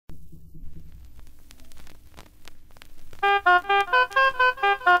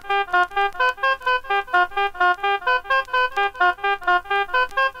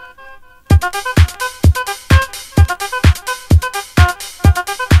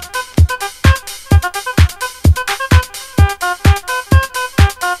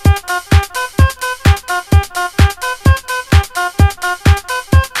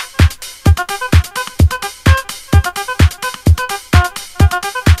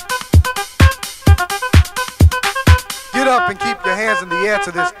And keep your hands in the air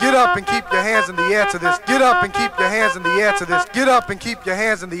to this. Get up and keep your hands in the air to this. Get up and keep your hands in the air to this. Get up and keep your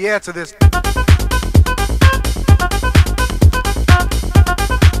hands in the air to this.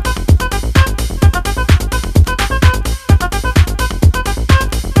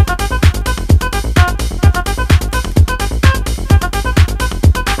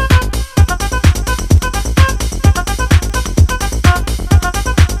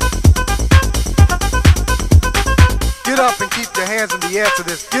 Get up and keep your hands in the air to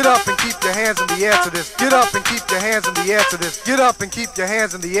this. Get up and keep your hands in the air to this. Get up and keep your hands in the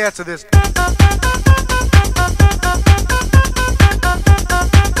air to this. Get up and keep your hands in the air to this. Get up and keep your hands in the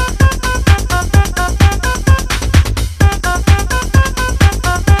air to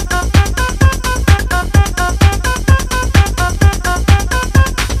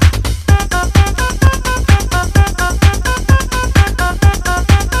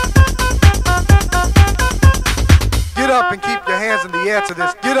Get up and keep your hands in the air to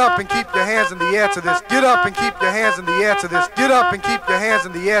this. Get up and keep your hands in the air to this. Get up and keep your hands in the air to this. Get up and keep your hands in the air to this. Get up and keep your hands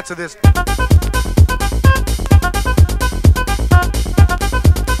in the air to this.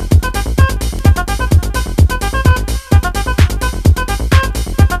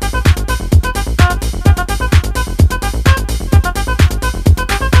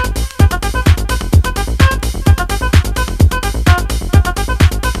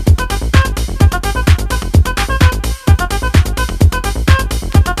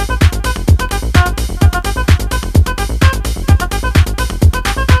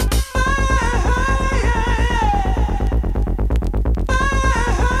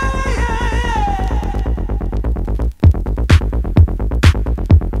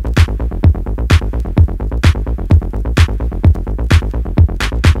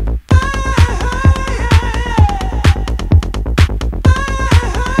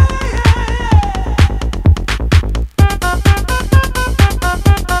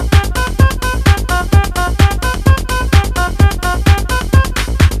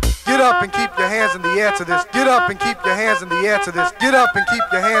 up and keep your hands in the air to this. Get up and keep your hands in the air to this. Get up and keep your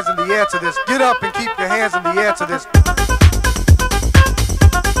hands in the air to this. Get up and keep your hands in the air to this. Get up and keep your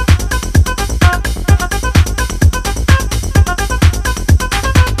hands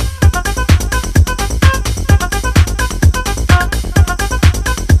in the air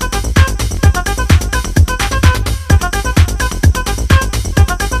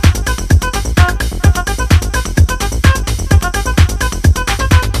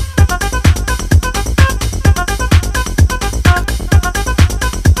to this.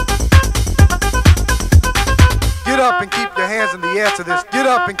 Get up and keep your hands in the air to this. Get up and keep your hands in the air to this. Get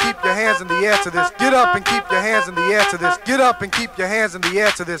up and keep your hands in the air to this. Get up and keep your hands in the air to this. Get up and keep your hands in the air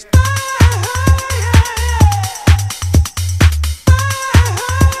to this.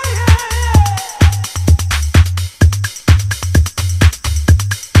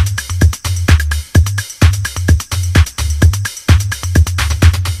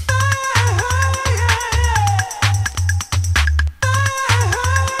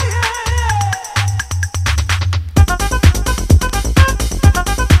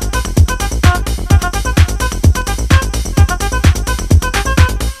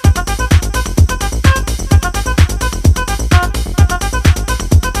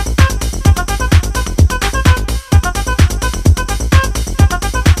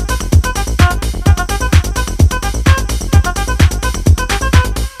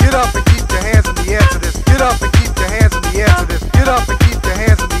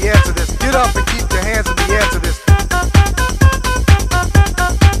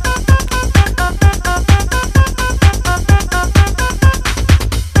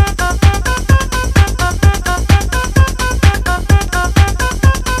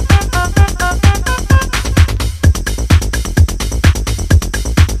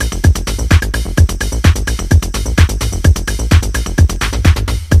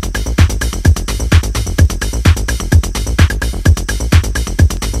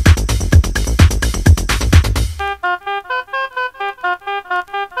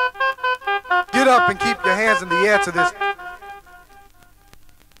 Get up and keep your hands in the air to this.